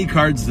just any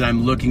cards that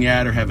I'm looking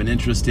at or have an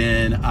interest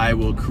in, I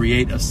will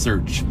create a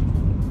search.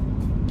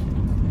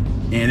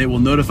 And it will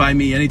notify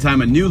me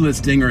anytime a new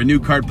listing or a new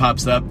card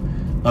pops up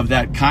of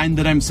that kind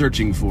that I'm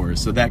searching for.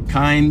 So that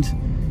kind,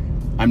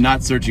 I'm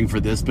not searching for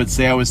this, but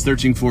say I was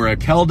searching for a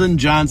Keldon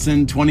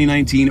Johnson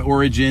 2019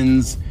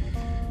 Origins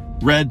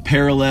red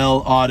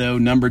parallel auto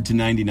numbered to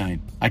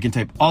 99. I can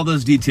type all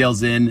those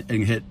details in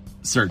and hit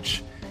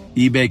search.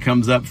 eBay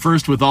comes up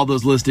first with all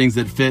those listings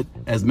that fit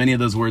as many of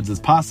those words as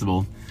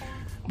possible.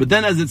 But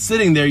then as it's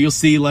sitting there, you'll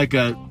see like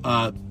an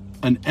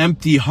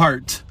empty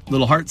heart,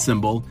 little heart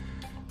symbol,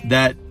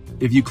 that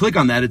if you click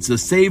on that, it's a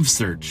save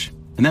search.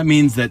 And that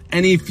means that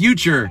any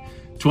future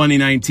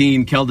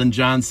 2019 Keldon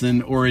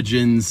Johnson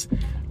Origins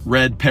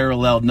red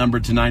parallel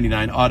numbered to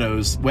 99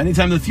 autos,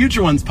 anytime the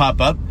future ones pop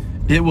up,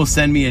 it will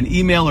send me an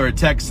email or a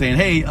text saying,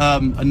 hey,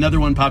 another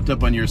one popped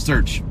up on your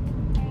search.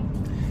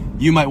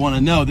 You might want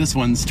to know this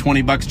one's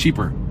 $20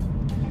 cheaper.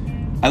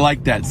 I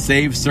like that.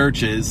 Save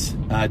searches.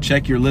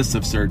 Check your list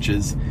of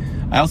searches.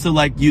 I also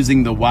like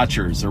using the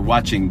watchers or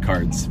watching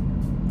cards.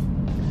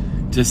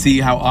 to see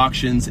how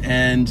auctions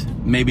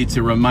end, maybe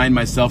to remind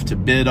myself to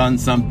bid on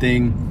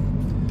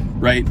something,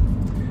 right?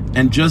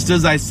 And just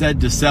as I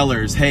said to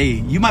sellers, hey,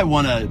 you might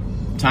want to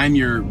time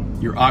your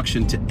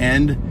auction to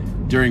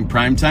end during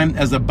prime time.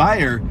 As a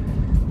buyer,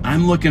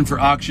 I'm looking for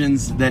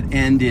auctions that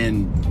end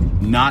in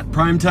not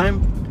prime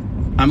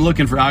time. I'm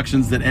looking for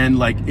auctions that end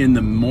like in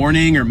the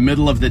morning or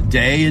middle of the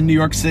day in New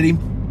York City.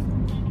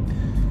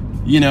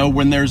 You know,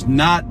 when there's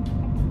not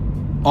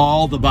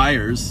all the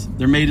buyers,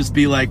 there may just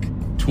be like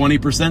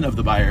 20% of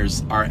the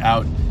buyers are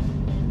out,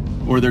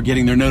 or they're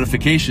getting their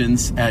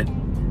notifications at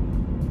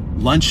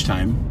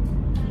lunchtime.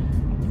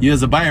 You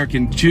as a buyer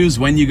can choose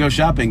when you go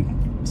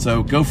shopping.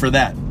 So go for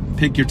that.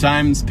 Pick your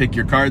times, pick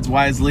your cards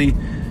wisely.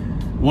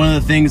 One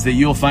of the things that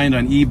you'll find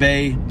on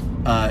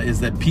eBay is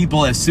that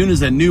people, as soon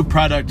as a new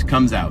product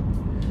comes out,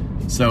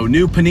 so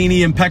new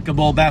Panini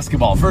Impeccable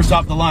basketball, first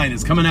off the line,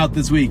 is coming out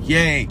this week.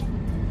 Yay.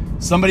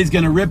 Somebody's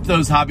going to rip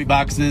those hobby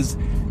boxes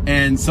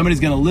and somebody's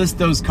going to list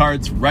those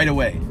cards right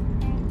away,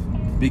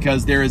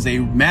 because there is a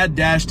mad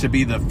dash to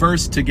be the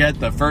first to get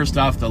the first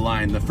off the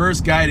line, the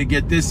first guy to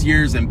get this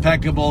year's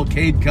Impeccable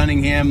Cade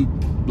Cunningham,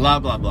 blah,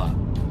 blah, blah.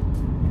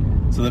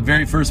 So the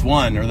very first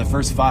one or the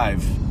first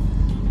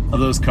 5 of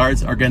those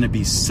cards are going to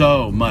be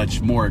so much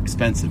more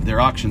expensive.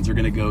 Their auctions are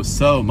going to go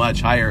so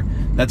much higher.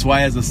 That's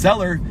why as a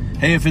seller,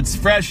 hey, if it's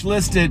fresh,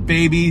 list it,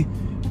 baby.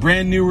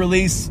 Brand new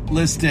release,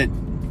 list it.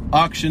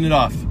 Auction it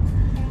off.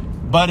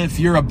 But if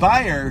you're a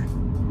buyer,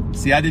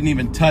 see, I didn't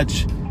even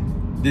touch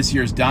this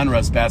year's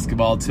Donruss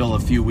basketball till a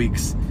few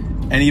weeks.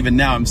 And even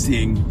now I'm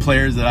seeing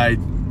players that I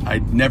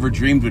never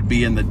dreamed would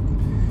be in the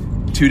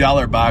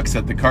 $2 box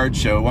at the card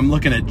show. I'm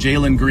looking at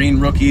Jalen Green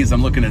rookies.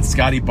 I'm looking at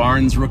Scotty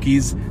Barnes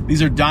rookies.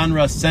 These are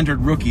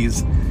Donruss-centered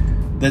rookies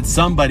that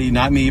somebody,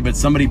 not me, but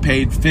somebody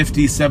paid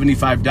 $50,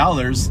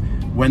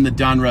 $75 when the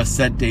Donruss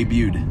set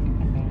debuted.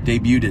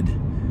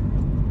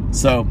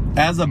 So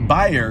as a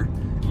buyer,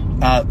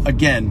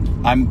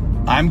 again,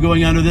 I'm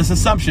going under this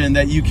assumption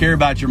that you care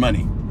about your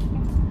money.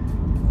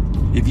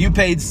 If you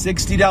paid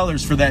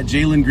 $60 for that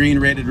Jalen Green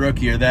rated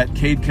rookie or that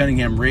Cade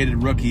Cunningham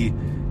rated rookie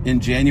in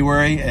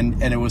January,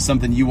 and it was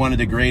something you wanted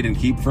to grade and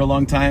keep for a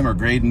long time, or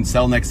grade and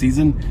sell next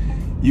season,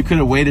 you could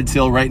have waited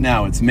till right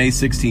now. It's May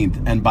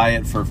 16th and buy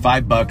it for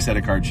 $5 at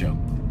a card show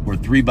or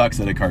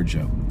 $3 at a card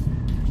show.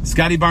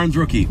 Scotty Barnes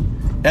rookie,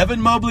 Evan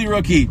Mobley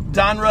rookie,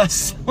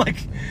 Donruss. Like,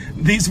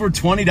 these were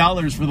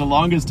 $20 for the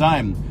longest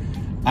time.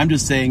 I'm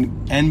just saying,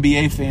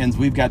 NBA fans,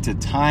 we've got to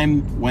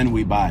time when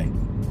we buy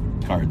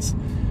cards.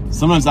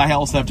 Sometimes I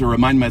also have to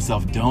remind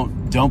myself,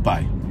 don't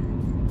buy.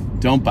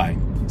 Don't buy.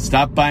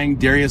 Stop buying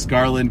Darius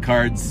Garland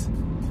cards,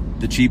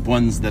 the cheap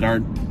ones that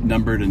aren't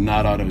numbered and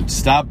not autoed.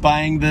 Stop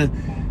buying the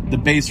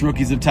base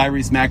rookies of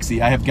Tyrese Maxey.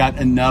 I have got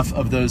enough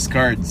of those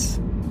cards.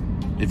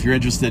 If you're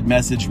interested,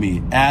 message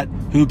me at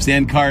Hoops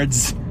and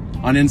Cards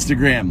on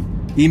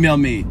Instagram. Email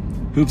me,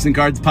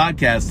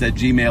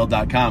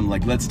 hoopsandcardspodcast@gmail.com.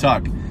 Like, let's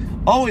talk.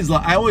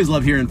 I always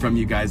love hearing from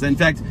you guys. In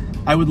fact,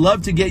 I would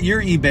love to get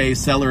your eBay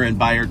seller and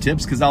buyer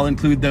tips, because I'll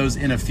include those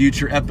in a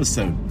future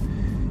episode.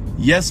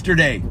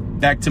 Yesterday,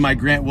 back to my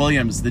Grant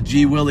Williams, the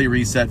G. Willie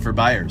reset for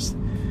buyers.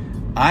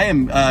 I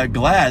am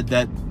glad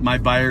that my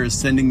buyer is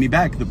sending me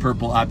back the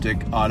purple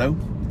optic auto,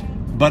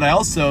 but I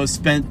also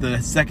spent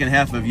the second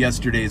half of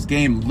yesterday's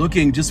game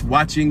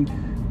watching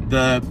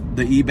the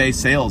eBay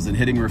sales and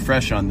hitting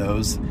refresh on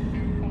those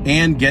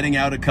and getting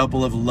out a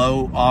couple of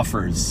low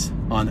offers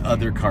on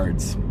other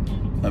cards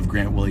of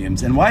Grant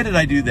Williams. And why did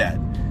I do that?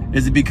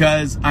 Is it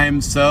because I am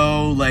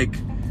so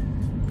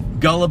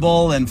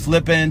gullible and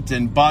flippant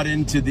and bought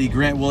into the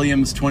Grant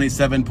Williams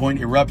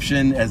 27-point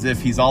eruption as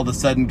if he's all of a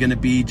sudden going to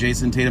be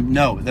Jason Tatum?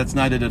 No, that's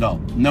not it at all.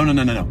 No.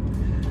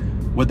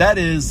 What that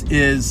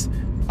is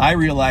I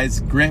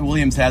realize Grant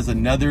Williams has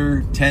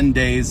another 10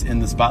 days in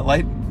the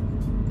spotlight.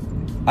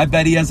 I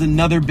bet he has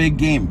another big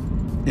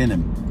game in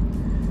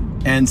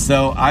him. And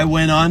so I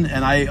went on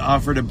and I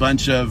offered a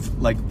bunch of,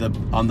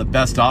 on the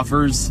best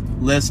offers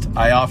list,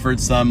 I offered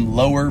some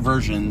lower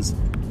versions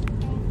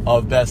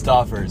of best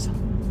offers.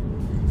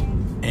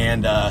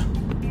 And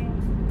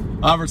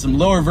offered some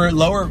lower,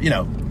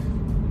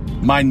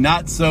 my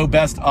not so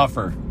best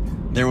offer.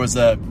 There was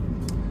a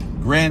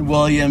Grant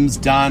Williams,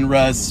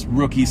 Donruss,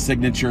 rookie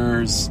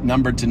signatures,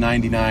 numbered to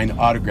 99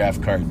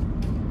 autograph card.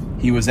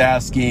 He was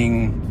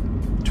asking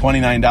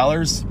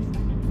 $29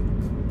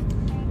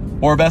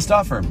 or best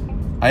offer.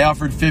 I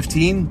offered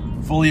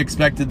 $15, fully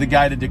expected the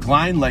guy to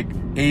decline, like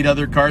 8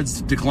 other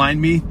cards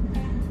declined me.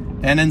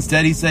 And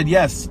instead he said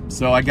yes.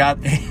 So I got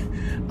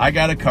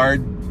a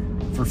card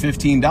for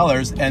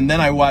 $15. And then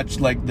I watched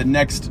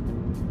the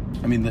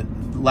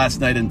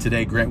last night and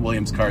today, Grant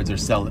Williams cards are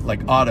selling,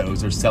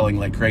 autos are selling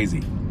like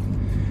crazy.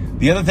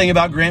 The other thing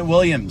about Grant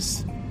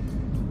Williams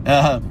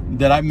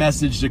that I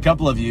messaged a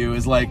couple of you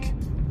is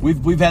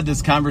we've had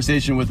this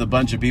conversation with a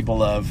bunch of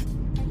people of,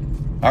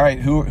 all right,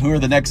 who are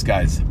the next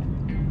guys?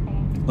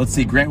 Let's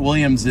see, Grant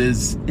Williams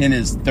is in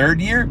his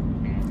 3rd year.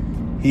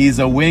 He's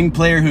a wing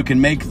player who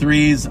can make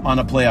threes on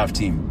a playoff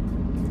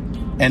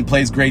team and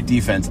plays great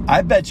defense.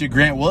 I bet you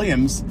Grant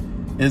Williams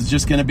is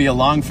just going to be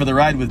along for the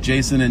ride with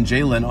Jason and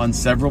Jalen on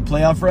several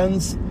playoff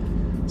runs.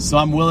 So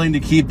I'm willing to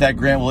keep that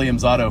Grant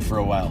Williams auto for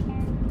a while.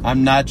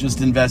 I'm not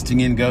just investing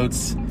in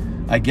GOATs.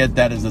 I get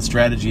that as a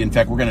strategy. In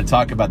fact, we're going to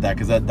talk about that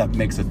because that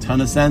makes a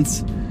ton of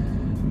sense.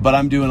 But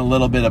I'm doing a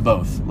little bit of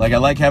both. Like, I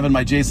like having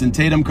my Jason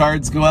Tatum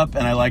cards go up,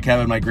 and I like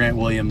having my Grant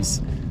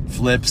Williams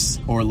flips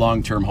or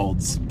long-term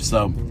holds.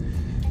 So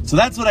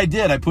that's what I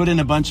did. I put in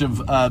a bunch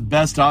of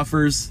best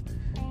offers,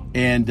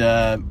 and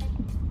I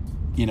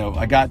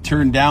got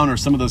turned down, or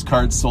some of those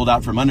cards sold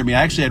out from under me.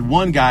 I actually had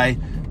one guy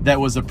that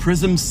was a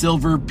Prism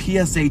Silver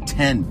PSA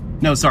 10.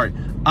 No, sorry,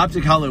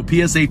 Optic Holo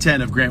PSA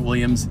 10 of Grant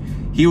Williams.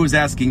 He was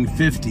asking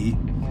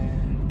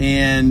 $50,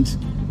 and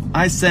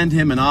I sent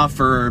him an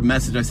offer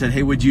message. I said,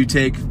 "Hey, would you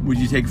take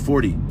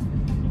 40?"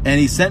 And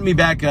he sent me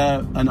back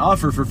an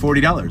offer for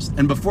 $40.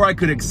 And before I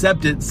could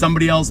accept it,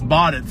 somebody else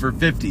bought it for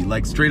 $50,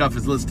 like straight off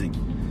his listing.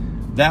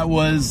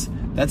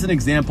 That's an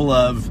example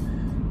of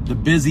the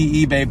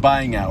busy eBay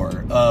buying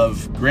hour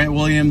of Grant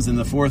Williams in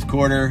the fourth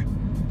quarter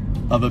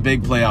of a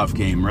big playoff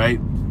game, right?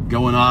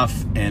 Going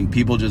off, and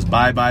people just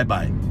buy,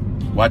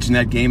 watching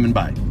that game and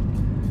buy.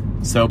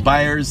 So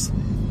buyers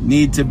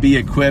need to be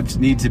equipped,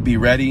 need to be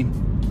ready.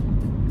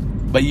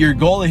 But your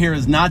goal here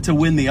is not to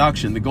win the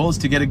auction. The goal is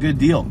to get a good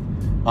deal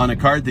on a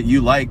card that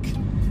you like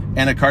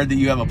and a card that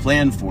you have a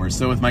plan for.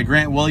 So with my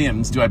Grant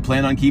Williams, do I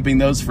plan on keeping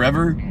those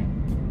forever?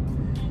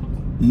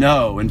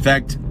 No. In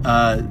fact,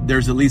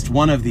 there's at least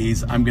one of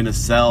these I'm going to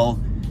sell.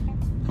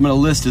 I'm going to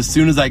list as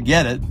soon as I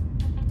get it,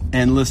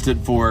 and list it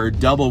for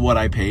double what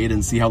I paid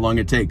and see how long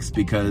it takes,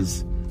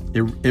 because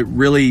it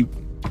really,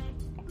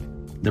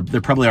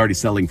 they're probably already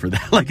selling for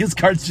that. Like, his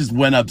cards just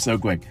went up so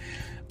quick.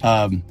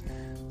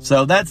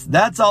 So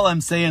that's all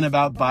I'm saying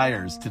about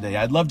buyers today.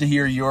 I'd love to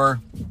hear your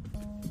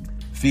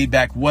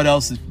feedback. What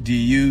else do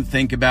you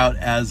think about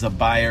as a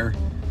buyer?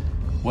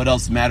 What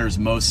else matters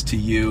most to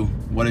you?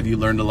 What have you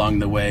learned along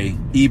the way?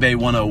 eBay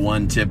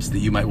 101 tips that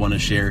you might want to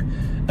share.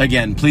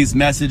 Again, please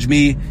message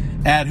me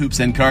at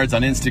hoopsandcards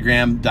on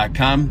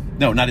Instagram.com.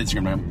 No, not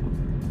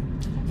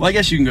Instagram. Well, I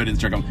guess you can go to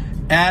Instagram.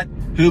 At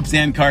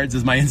hoopsandcards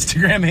is my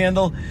Instagram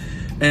handle.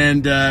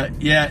 And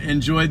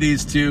enjoy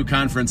these two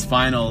conference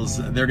finals.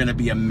 They're going to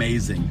be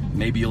amazing.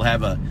 Maybe you'll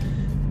have a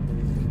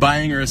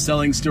buying or a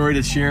selling story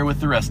to share with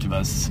the rest of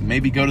us.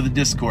 Maybe go to the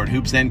Discord,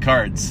 Hoops and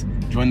Cards.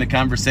 Join the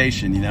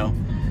conversation,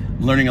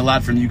 I'm learning a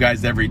lot from you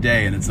guys every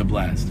day, and it's a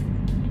blast.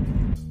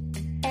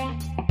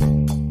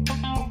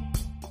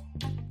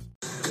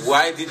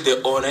 Why did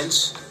the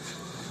orange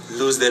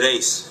lose the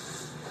race?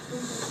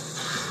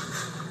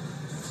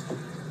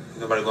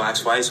 Nobody gonna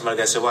ask why? Somebody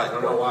gonna say why? I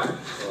don't know why.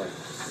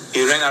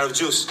 He ran out of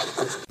juice.